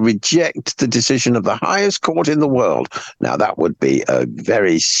going to reject the decision of the highest court in the world. Now, that would be a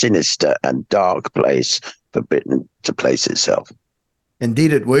very sinister and dark place for Britain to place itself.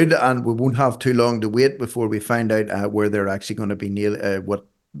 Indeed, it would, and we won't have too long to wait before we find out where they're actually going to be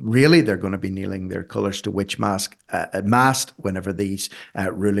they're going to be nailing their colours to which mast whenever these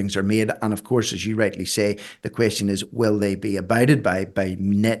rulings are made. And of course, as you rightly say, the question is, will they be abided by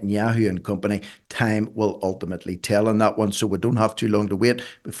Netanyahu and company? Time will ultimately tell on that one. So we don't have too long to wait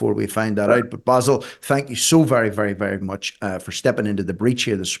before we find that out. But Basil, thank you so very, very, very much for stepping into the breach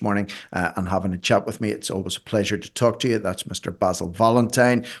here this morning and having a chat with me. It's always a pleasure to talk to you. That's Mr. Basil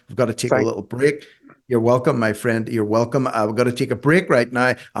Valentine. We've got to take a little break. You're welcome, my friend. You're welcome. We're going to take a break right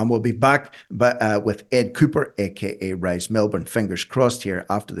now, and we'll be back with Ed Cooper, a.k.a. Rise Melbourne. Fingers crossed here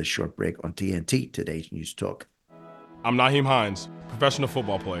after this short break on TNT, Today's News Talk. I'm Naheem Hines, professional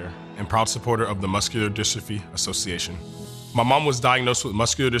football player and proud supporter of the Muscular Dystrophy Association. My mom was diagnosed with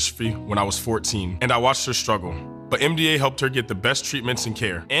muscular dystrophy when I was 14, and I watched her struggle. But MDA helped her get the best treatments and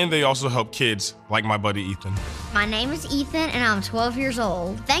care, and they also help kids like my buddy Ethan. My name is Ethan, and I'm 12 years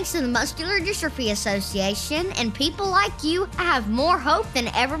old. Thanks to the Muscular Dystrophy Association and people like you, I have more hope than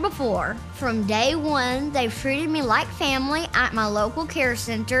ever before. From day one, they've treated me like family at my local care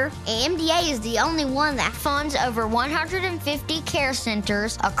center. MDA is the only one that funds over 150 care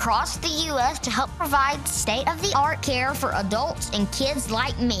centers across the U.S. to help provide state-of-the-art care for adults and kids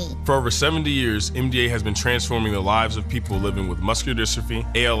like me. For over 70 years, MDA has been transforming the lives of people living with muscular dystrophy,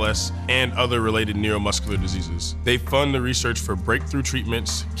 ALS, and other related neuromuscular diseases. They fund the research for breakthrough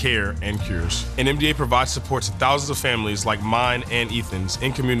treatments, care, and cures. And MDA provides support to thousands of families like mine and Ethan's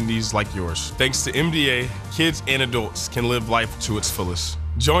in communities like yours. Thanks to MDA, kids and adults can live life to its fullest.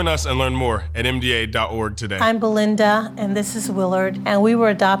 Join us and learn more at mda.org today. I'm Belinda, and this is Willard, and we were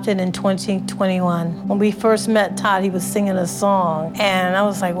adopted in 2021. When we first met Todd, he was singing a song, and I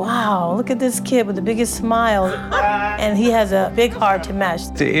was like, wow, look at this kid with the biggest smile, and he has a big heart to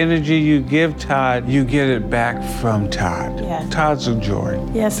match. The energy you give Todd, you get it back from Todd. Yes. Todd's a joy.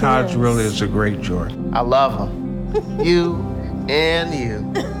 Yes, Todd's really is a great joy. I love him. You and you.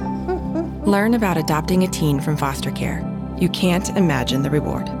 Learn about adopting a teen from foster care. You can't imagine the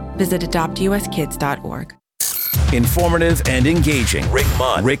reward. Visit adoptuskids.org. Informative and engaging.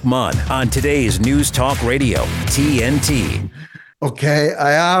 Rick Munn on Today's News Talk Radio, TNT. Okay,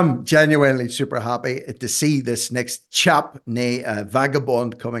 I am genuinely super happy to see this next chap,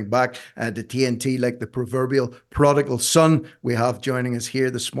 vagabond, coming back to TNT like the proverbial prodigal son. We have joining us here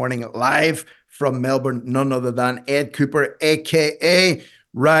this morning live from Melbourne, none other than Ed Cooper, a.k.a.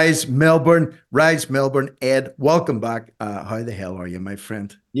 Rise Melbourne. Ed, welcome back. How the hell are you, my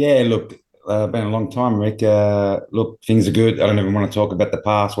friend? Yeah, look, been a long time, Rick. Look, things are good. I don't even want to talk about the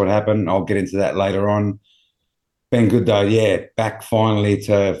past, what happened. I'll get into that later on. Been good though, yeah. Back finally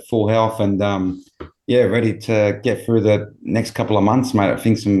to full health and ready to get through the next couple of months, mate. I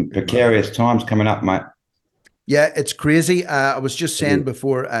think some precarious times coming up, mate. Yeah, it's crazy. I was just saying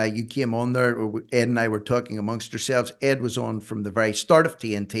before you came on there, Ed and I were talking amongst ourselves. Ed was on from the very start of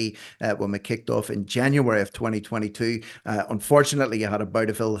TNT when we kicked off in January of 2022. Unfortunately, you had a bout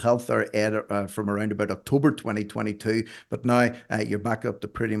of ill health there, Ed, from around about October 2022. But now you're back up to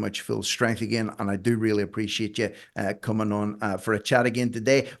pretty much full strength again. And I do really appreciate you coming on for a chat again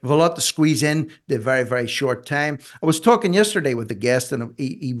today. We have a lot to squeeze in the very, very short time. I was talking yesterday with a guest and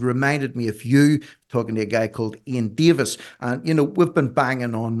he reminded me of you, talking to a guy called Ian Davis. And, you know, we've been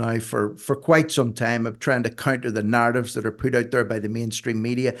banging on now for quite some time of trying to counter the narratives that are put out there by the mainstream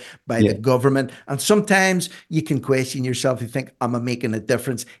media, by the government. And sometimes you can question yourself. You think, am I making a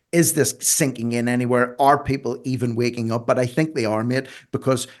difference? Is this sinking in anywhere? Are people even waking up? But I think they are, mate,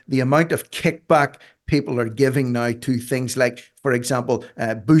 because the amount of kickback people are giving now to things like, for example,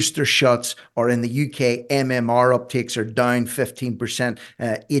 booster shots, or in the UK, MMR uptakes are down 15%,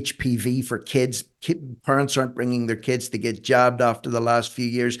 HPV for kids. Parents aren't bringing their kids to get jabbed after the last few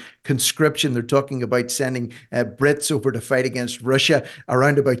years. Conscription, they're talking about sending Brits over to fight against Russia.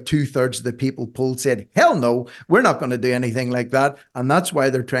 Around about 2/3 of the people polled said, hell no, we're not going to do anything like that. And that's why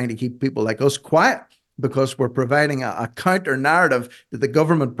they're trying to keep people like us quiet. because we're providing a counter narrative to the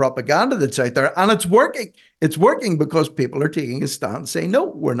government propaganda that's out there, and it's working. It's working because people are taking a stand and saying, no,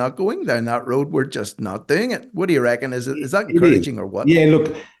 we're not going down that road. We're just not doing it. What do you reckon? Is that encouraging or what? Yeah,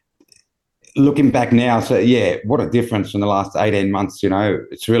 look, looking back now, so yeah, what a difference in the last 18 months,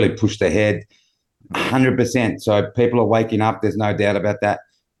 it's really pushed ahead 100%. So people are waking up. There's no doubt about that.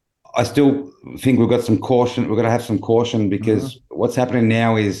 I still think we've got some caution. We've got to have some caution because what's happening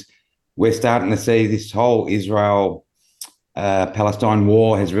now is we're starting to see this whole Israel Palestine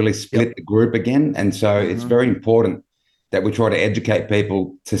war has really split the group again. And so it's very important that we try to educate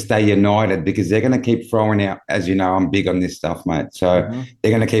people to stay united because they're going to keep throwing out, as you know, I'm big on this stuff, mate. So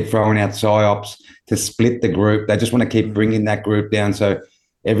they're going to keep throwing out psyops to split the group. They just want to keep bringing that group down. So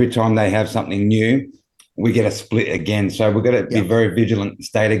every time they have something new, we get a split again. So we've got to be very vigilant,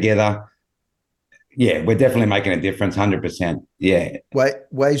 stay together. Yeah, we're definitely making a difference, 100%. Yeah.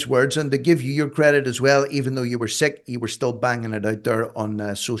 Wise words. And to give you your credit as well, even though you were sick, you were still banging it out there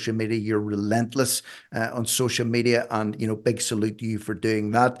on social media. You're relentless on social media, and, big salute to you for doing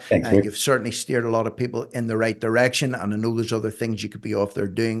that. Thanks, you've certainly steered a lot of people in the right direction. And I know there's other things you could be off there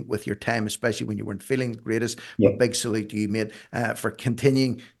doing with your time, especially when you weren't feeling the greatest. But big salute to you, mate, for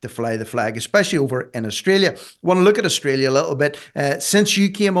continuing to fly the flag, especially over in Australia. I want to look at Australia a little bit. Since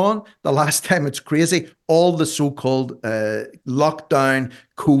you came on the last time, it's crazy. All the so-called lockdown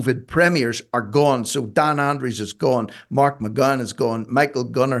COVID premiers are gone. So Dan Andrews is gone, Mark McGowan is gone, Michael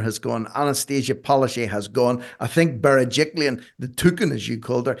Gunner has gone, Anastasia Palaszczuk has gone. I think Berejiklian, the Toucan as you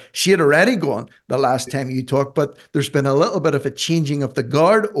called her, she had already gone the last time you talked, but there's been a little bit of a changing of the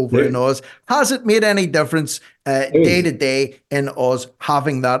guard over in Oz. Has it made any difference day to day in Oz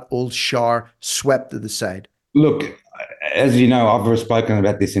having that old Shar swept to the side? Look, as you know, I've spoken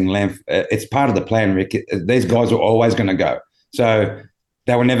about this in length. It's part of the plan, Rick. These guys are always going to go. So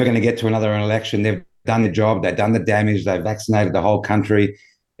they were never going to get to another election. They've done the job. They've done the damage. They've vaccinated the whole country.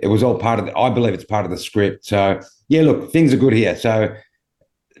 It was all part of I believe it's part of the script. So, yeah, look, things are good here. So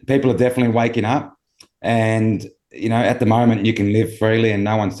people are definitely waking up. And, at the moment you can live freely and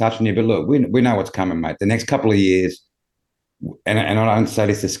no one's touching you. But look, we know what's coming, mate. The next couple of years, and I don't say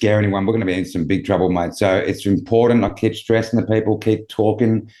this to scare anyone, we're going to be in some big trouble, mate. So it's important. I keep stressing to people, keep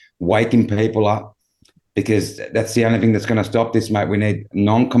talking, waking people up, because that's the only thing that's going to stop this, mate. We need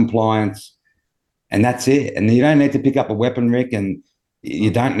non-compliance, and that's it. And you don't need to pick up a weapon, Rick, and you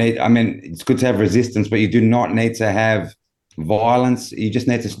don't need, it's good to have resistance, but you do not need to have violence. You just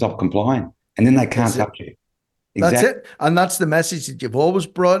need to stop complying, and then they can't touch you. Exactly. That's it. And that's the message that you've always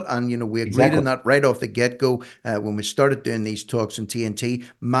brought. And, we agreed on that right off the get-go when we started doing these talks on TNT.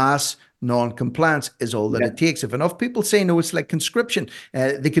 Mass non-compliance is all that it takes. If enough people say no, it's like conscription.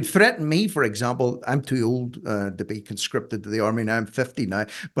 They could threaten me, for example. I'm too old to be conscripted to the army now. I'm 50 now.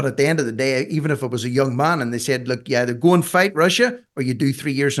 But at the end of the day, even if I was a young man and they said, look, you either go and fight Russia or you do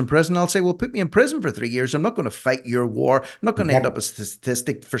 3 years in prison, I'll say, well, put me in prison for 3 years. I'm not going to fight your war. I'm not going to end up a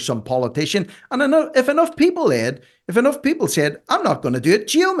statistic for some politician. And if enough people, Ed, if enough people said, I'm not going to do it,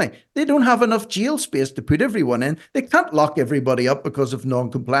 jail me. They don't have enough jail space to put everyone in. They can't lock everybody up because of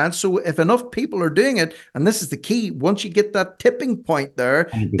non-compliance. So if enough people are doing it, and this is the key, once you get that tipping point there,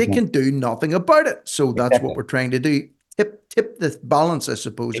 100%. They can do nothing about it. So that's what we're trying to do. Tip the balance, I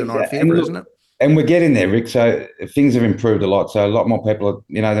suppose, in our favor, isn't it? And we're getting there, Rick. So things have improved a lot. So a lot more people are,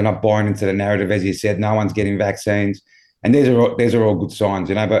 they're not buying into the narrative, as you said. No one's getting vaccines. And these are all good signs,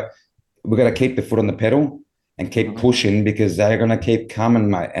 but we've got to keep the foot on the pedal and keep pushing, because they're going to keep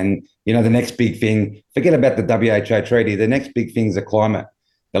coming, mate. And, the next big thing, forget about the WHO treaty. The next big thing is the climate,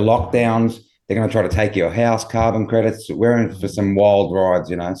 the lockdowns. They're going to try to take your house, carbon credits. We're in for some wild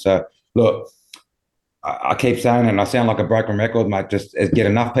rides, So, look, I keep saying it, and I sound like a broken record, mate. Just get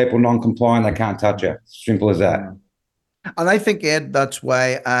enough people non-compliant, they can't touch you. Simple as that. And I think, Ed, that's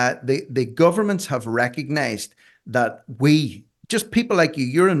why the governments have recognized that just people like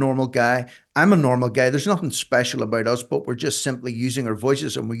you're a normal guy, I'm a normal guy. There's nothing special about us, but we're just simply using our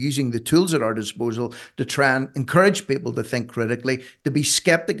voices, and we're using the tools at our disposal to try and encourage people to think critically, to be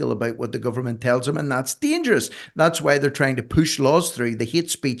skeptical about what the government tells them. And that's dangerous. That's why they're trying to push laws through. The hate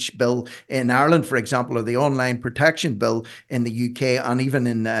speech bill in Ireland, for example, or the online protection bill in the UK, and even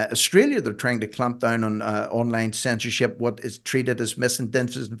in Australia, they're trying to clamp down on online censorship, what is treated as mis- and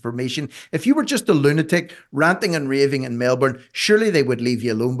disinformation. If you were just a lunatic ranting and raving in Melbourne, surely they would leave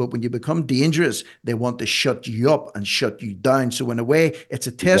you alone. But when you become dangerous, they want to shut you up and shut you down. So in a way, it's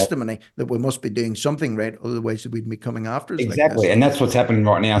a testimony that we must be doing something right, otherwise we'd be coming after us. Exactly. Like and that's what's happening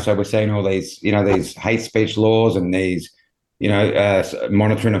right now. So we're seeing all these, these hate speech laws and these,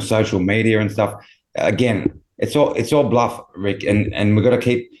 monitoring of social media and stuff. Again, it's all bluff, Rick. And we've got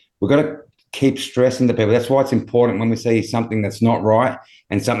to keep stressing to people. That's why it's important when we see something that's not right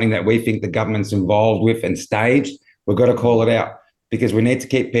and something that we think the government's involved with and staged, we've got to call it out, because we need to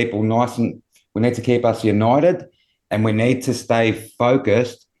keep people nice, and we need to keep us united, and we need to stay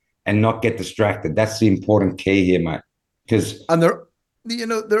focused and not get distracted. That's the important key here, mate. And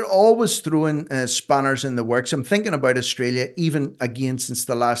they're always throwing spanners in the works. I'm thinking about Australia, even again, since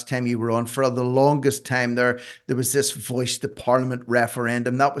the last time you were on. For the longest time there was this voice to Parliament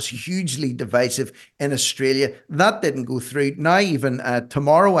referendum that was hugely divisive in Australia. That didn't go through. Now, even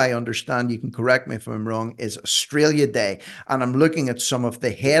tomorrow, I understand, you can correct me if I'm wrong, is Australia Day. And I'm looking at some of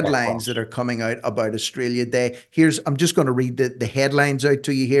the headlines that are coming out about Australia Day. I'm just going to read the headlines out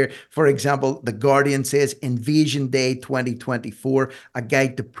to you here. For example, The Guardian says, Invasion Day 2024, a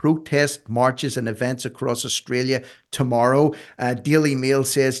guide to protest marches and events across Australia tomorrow. Daily Mail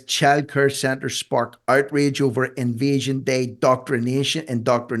says childcare centres spark outrage over Invasion Day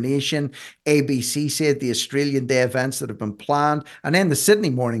indoctrination. ABC said the Australian Day events that have been planned. And then the Sydney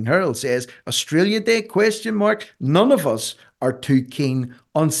Morning Herald says Australia Day ? None of us are too keen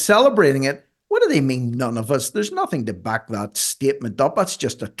on celebrating it. What do they mean, none of us? There's nothing to back that statement up. That's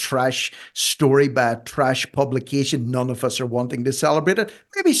just a trash story by a trash publication. None of us are wanting to celebrate it.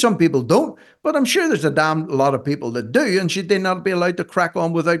 Maybe some people don't, but I'm sure there's a damn lot of people that do. And should they not be allowed to crack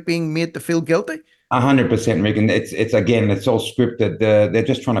on without being made to feel guilty? 100%, Rick. And it's all scripted. They're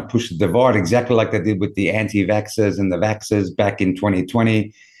just trying to push the divide, exactly like they did with the anti-vaxxers and the vaxxers back in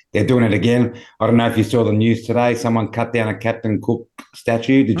 2020. They're doing it again. I don't know if you saw the news today. Someone cut down a Captain Cook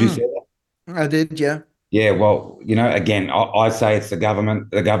statue. Did you see that? I did, yeah. Yeah, well, again, I say it's the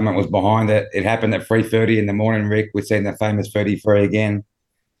government. The government was behind it. It happened at 3:30 in the morning, Rick. We've seen the famous 33 again.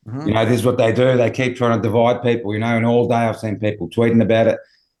 Mm-hmm. This is what they do. They keep trying to divide people, and all day I've seen people tweeting about it.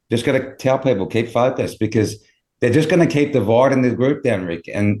 Just got to tell people, keep focused, because they're just going to keep dividing the group down, Rick.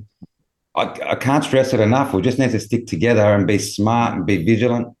 And I can't stress it enough. We just need to stick together and be smart and be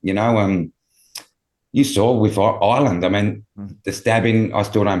vigilant, You saw with Ireland, the stabbing, I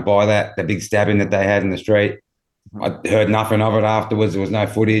still don't buy that. The big stabbing that they had in the street. I heard nothing of it afterwards. There was no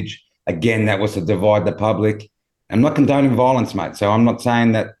footage. Again, that was to divide the public. I'm not condoning violence, mate. So I'm not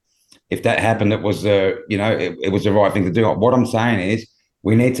saying that if that happened, it was, it was the right thing to do. What I'm saying is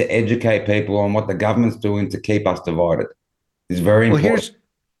we need to educate people on what the government's doing to keep us divided. It's very important.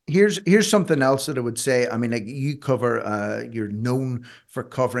 Here's something else that I would say. You cover, you're known for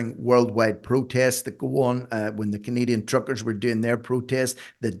covering worldwide protests that go on when the Canadian truckers were doing their protests,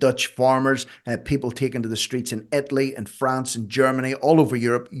 the Dutch farmers, people taken to the streets in Italy and France and Germany, all over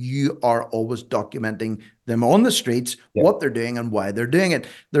Europe. You are always documenting them on the streets, what they're doing and why they're doing it.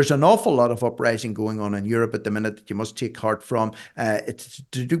 There's an awful lot of uprising going on in Europe at the minute that you must take heart from. It's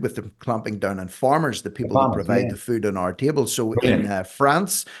to do with them clamping down on farmers, the people that provide the food on our table. So in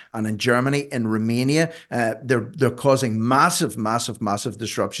France and in Germany, in Romania, they're causing massive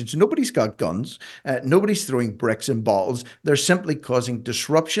disruptions. Nobody's got guns. Nobody's throwing bricks and bottles. They're simply causing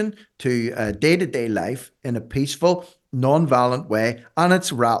disruption to day-to-day life in a peaceful, non-violent way, and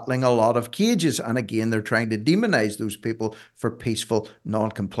it's rattling a lot of cages. And again, they're trying to demonize those people for peaceful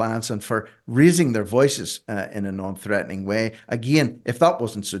non-compliance and for raising their voices in a non-threatening way. Again, if that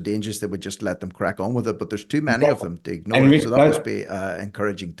wasn't so dangerous, they would just let them crack on with it, but there's too many of them to ignore it, so that must be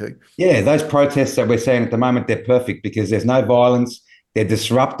encouraging too. Yeah, those protests that we're seeing at the moment, they're perfect because there's no violence, they're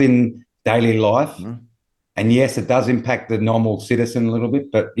disrupting daily life. And yes, it does impact the normal citizen a little bit,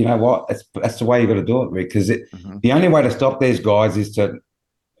 but you know what? That's the way you've got to do it, Rick, because the only way to stop these guys is to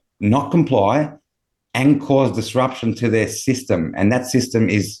not comply and cause disruption to their system. And that system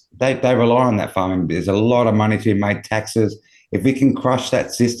is, they rely on that farming. There's a lot of money to be made, taxes. If we can crush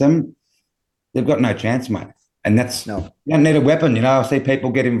that system, they've got no chance, mate. And that's, you don't need a weapon. I see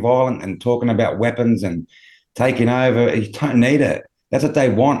people getting violent and talking about weapons and taking over. You don't need it. That's what they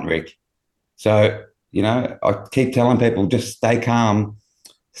want, Rick. So, I keep telling people, just stay calm,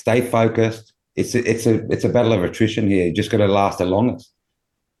 stay focused. It's a battle of attrition here. You just got to last the longest.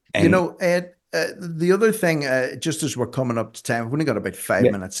 And, Ed, the other thing, just as we're coming up to time, we've only got about 5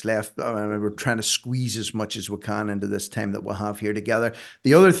 minutes left. We're trying to squeeze as much as we can into this time that we'll have here together.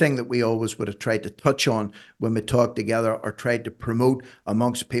 The other thing that we always would have tried to touch on when we talk together or tried to promote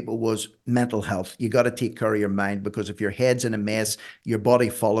amongst people was mental health. You got to take care of your mind, because if your head's in a mess, your body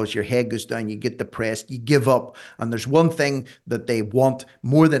follows, your head goes down, you get depressed, you give up. And there's one thing that they want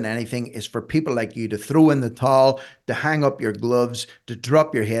more than anything is for people like you to throw in the towel, to hang up your gloves, to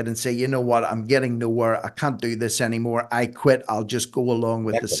drop your head and say, you know what, I'm getting nowhere. I can't do this anymore. I quit. I'll just go along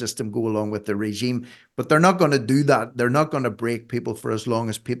with the system, go along with the regime. But they're not going to do that. They're not going to break people for as long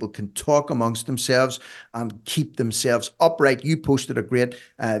as people can talk amongst themselves and keep themselves upright. You posted a great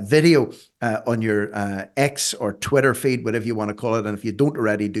video on your X or Twitter feed, whatever you want to call it. And if you don't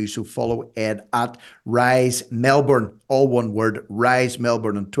already do so, follow Ed at Rise Melbourne, all one word, Rise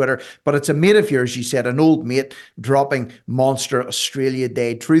Melbourne on Twitter. But it's a mate of yours, you said, an old mate dropping monster Australia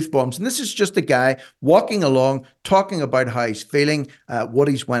Day truth bombs. And this is just a guy walking along, talking about how he's feeling, what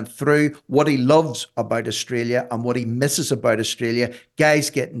he's went through, what he loves about Australia and what he misses about Australia. Guys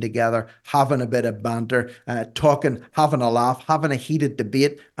getting together, having a bit of banter, talking, having a laugh, having a heated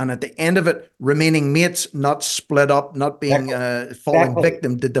debate. And at the end of it, remaining mates, not split up, not being falling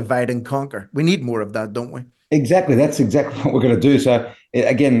victim to divide and conquer. We need more of that, don't we? Exactly. That's exactly what we're going to do. So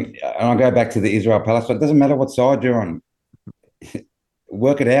again, and I'll go back to the Israel-Palestine. It doesn't matter what side you're on.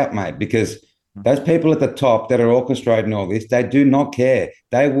 Work it out, mate, because those people at the top that are orchestrating all this, they do not care.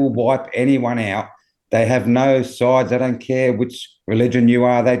 They will wipe anyone out. They have no sides. They don't care which religion you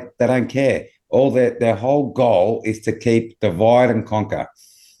are. They don't care. All their whole goal is to keep divide and conquer.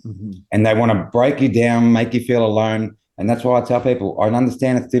 Mm-hmm. And they want to break you down, make you feel alone. And that's why I tell people, I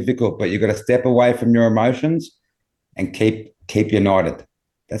understand it's difficult, but you've got to step away from your emotions and keep united.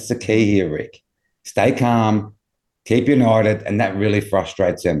 That's the key here, Rick. Stay calm, keep united, and that really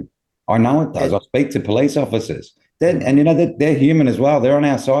frustrates them. I know it does. I speak to police officers. They're human as well. They're on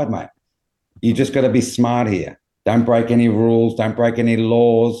our side, mate. You just got to be smart here. Don't break any rules. Don't break any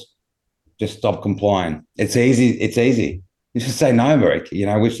laws. Just stop complying. It's easy. It's easy. You just say no, Rick.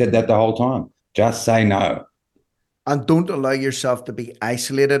 We've said that the whole time. Just say no. And don't allow yourself to be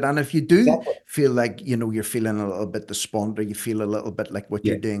isolated. And if you do feel like, you're feeling a little bit despondent, or you feel a little bit like what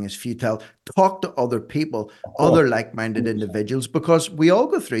you're doing is futile, talk to other people, other like-minded individuals, because we all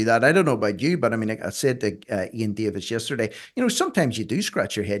go through that. I don't know about you, but I mean, like I said to Ian Davis yesterday, sometimes you do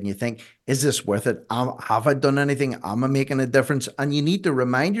scratch your head and you think, is this worth it? Have I done anything? Am I making a difference? And you need to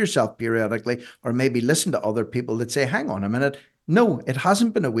remind yourself periodically, or maybe listen to other people that say, hang on a minute, no, it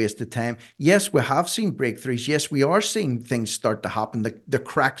hasn't been a waste of time. Yes, we have seen breakthroughs. Yes, we are seeing things start to happen. The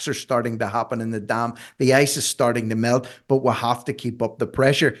cracks are starting to happen in the dam. The ice is starting to melt, but we have to keep up the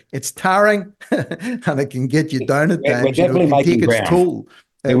pressure. It's tiring and it can get you down at times. It can take its toll.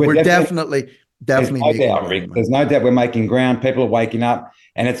 We're definitely making ground, Rick. There's no doubt we're making ground. People are waking up,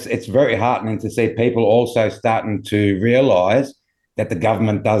 and it's very heartening to see people also starting to realise that the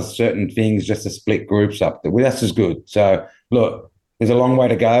government does certain things just to split groups up. That's as good. So, look, there's a long way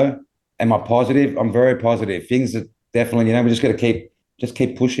to go. Am I positive? I'm very positive. Things are definitely, we just got to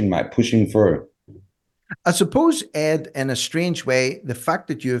keep pushing, mate, pushing through. I suppose, Ed, in a strange way, the fact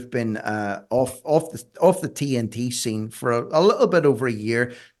that you've been off the TNT scene for a little bit over a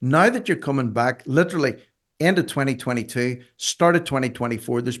year, now that you're coming back, literally end of 2022, start of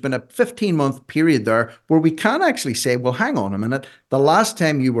 2024, there's been a 15-month period there where we can actually say, well, hang on a minute, the last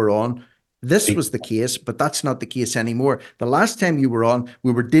time you were on, this was the case, but that's not the case anymore. The last time you were on,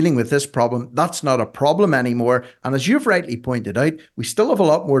 we were dealing with this problem. That's not a problem anymore. And as you've rightly pointed out, we still have a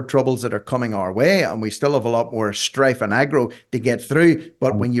lot more troubles that are coming our way, and we still have a lot more strife and aggro to get through.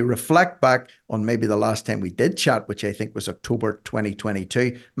 But when you reflect back on maybe the last time we did chat, which I think was October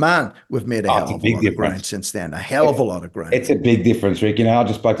 2022, man, we've made a hell of a lot of ground since then. A hell of a lot of ground. It's a big difference, Rick. I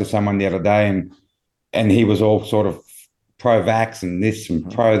just spoke to someone the other day, and he was all sort of pro-vax and this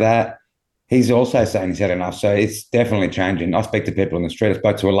and pro that. He's also saying he's had enough. So it's definitely changing. I speak to people on the street. I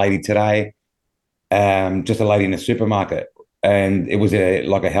spoke to a lady today, just a lady in a supermarket. And it was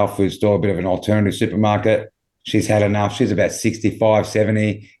like a health food store, a bit of an alternative supermarket. She's had enough. She's about 65,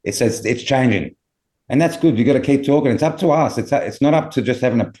 70. It's changing. And that's good. You've got to keep talking. It's up to us. It's not up to just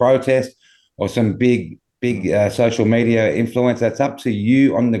having a protest or some big social media influence. That's up to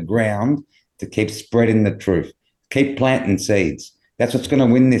you on the ground to keep spreading the truth. Keep planting seeds. That's what's going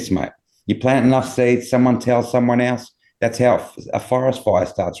to win this, mate. You plant enough seeds, someone tells someone else. That's how a forest fire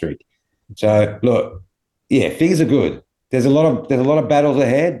starts, Rick. So look, things are good. There's a lot of battles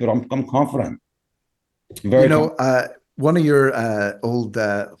ahead, but I'm confident. One of your old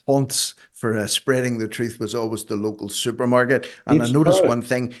haunts for spreading the truth was always the local supermarket. And I noticed one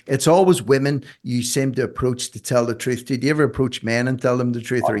thing, it's always women you seem to approach to tell the truth. Did you ever approach men and tell them the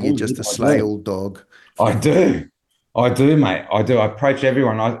truth, or are you just a sly old dog? I do, mate. I do. I approach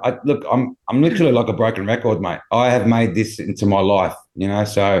everyone. I look, I'm literally like a broken record, mate. I have made this into my life,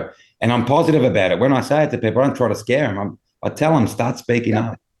 so, and I'm positive about it. When I say it to people, I don't try to scare them. I tell them, start speaking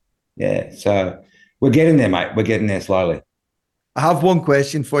up. Yeah. So we're getting there, mate. We're getting there slowly. I have one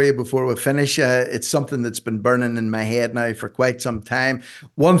question for you before we finish. It's something that's been burning in my head now for quite some time.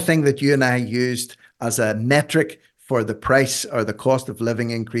 One thing that you and I used as a metric for the price or the cost of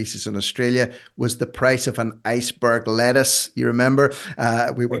living increases in Australia was the price of an iceberg lettuce. You remember?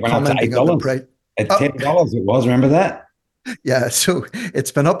 We were commenting on the price. At $10 it was, remember that? Yeah, so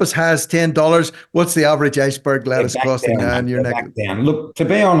it's been up as high as $10. What's the average iceberg lettuce costing now in your neck? Back down. Look, to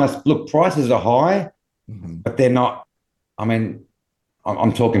be honest, prices are high, but they're not. I mean,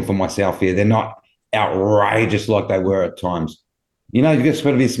 I'm talking for myself here. They're not outrageous like they were at times. You know, you just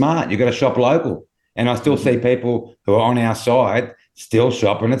got to be smart. You got to shop local. And I still see people who are on our side still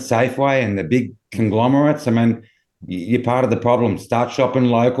shopping at Safeway and the big conglomerates. I mean, you're part of the problem. Start shopping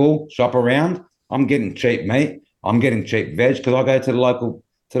local. Shop around. I'm getting cheap meat. I'm getting cheap veg because I go to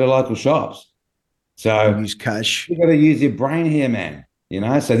the local shops. So use cash. You got to use your brain here, man. You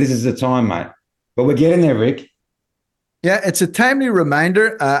know, so this is the time, mate. But we're getting there, Rick. Yeah, it's a timely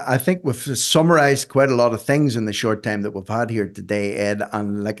reminder. I think we've summarized quite a lot of things in the short time that we've had here today, Ed.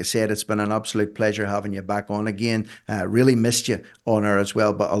 And like I said, it's been an absolute pleasure having you back on again. Really missed you on air as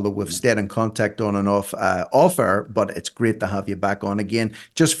well, but although we've stayed in contact on and off air, but it's great to have you back on again.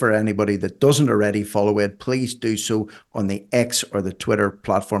 Just for anybody that doesn't already follow Ed, please do so on the X or the Twitter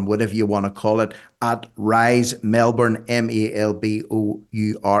platform, whatever you want to call it, at Rise Melbourne, Melbourne,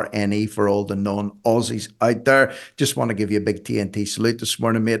 for all the non-Aussies out there. Just want to give you a big TNT salute this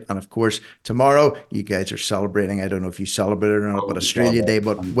morning, mate. And of course, tomorrow, you guys are celebrating. I don't know if you celebrate it or not, but Australia Day.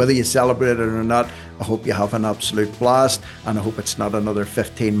 But whether you celebrate it or not, I hope you have an absolute blast. And I hope it's not another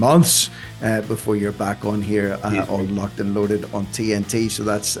 15 months before you're back on here, all locked and loaded on TNT. So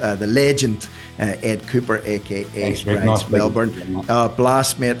that's the legend, Ed Cooper, a.k.a. Rise Melbourne.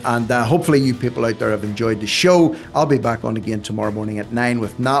 Blast, mate. And hopefully you people out there have enjoyed the show. I'll be back on again tomorrow morning at 9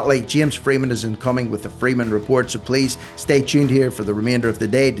 with Natalie. James Freeman is incoming with the Freeman Report, so please stay tuned here for the remainder of the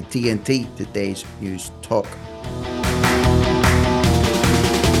day to TNT, today's News Talk.